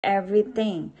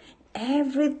everything.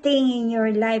 Everything in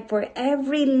your life, for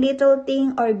every little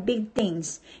thing or big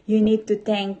things, you need to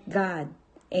thank God.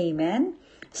 Amen.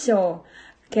 So,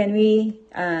 can we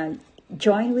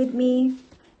join with me?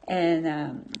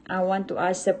 And I want to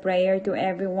ask a prayer to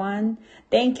everyone.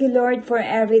 Thank you, Lord, for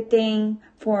everything,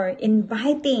 for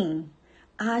inviting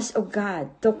us, oh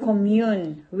God, to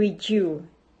commune with you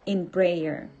in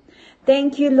prayer.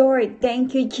 Thank you, Lord.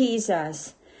 Thank you,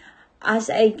 Jesus.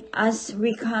 As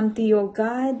we come to you,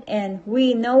 God, and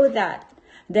we know that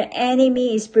the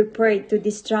enemy is prepared to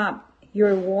disrupt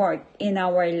your work in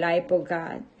our life, oh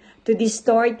God, to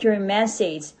distort your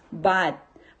message, but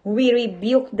we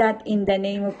rebuke that in the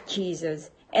name of Jesus.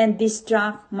 And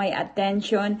distract my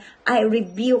attention, I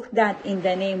rebuke that in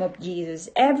the name of Jesus.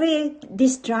 Every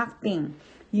distracting,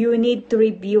 you need to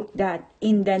rebuke that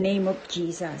in the name of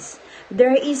Jesus.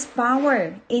 There is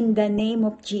power in the name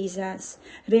of Jesus.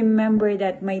 Remember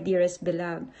that, my dearest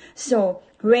beloved. So,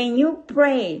 when you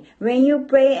pray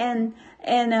and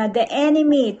the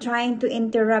enemy trying to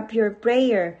interrupt your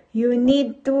prayer, you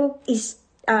need to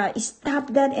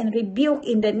stop that and rebuke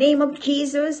in the name of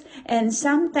Jesus. And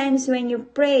sometimes when you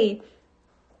pray,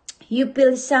 you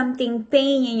feel something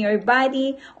pain in your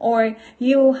body, or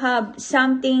you have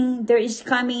something there is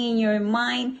coming in your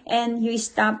mind and you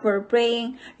stop for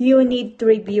praying, you need to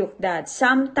rebuke that.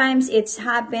 Sometimes it's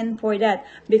happened for that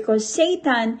because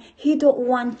Satan, he don't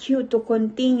want you to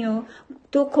continue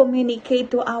to communicate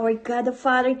to our God the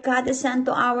Father, God the Son,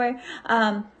 to our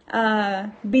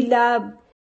beloved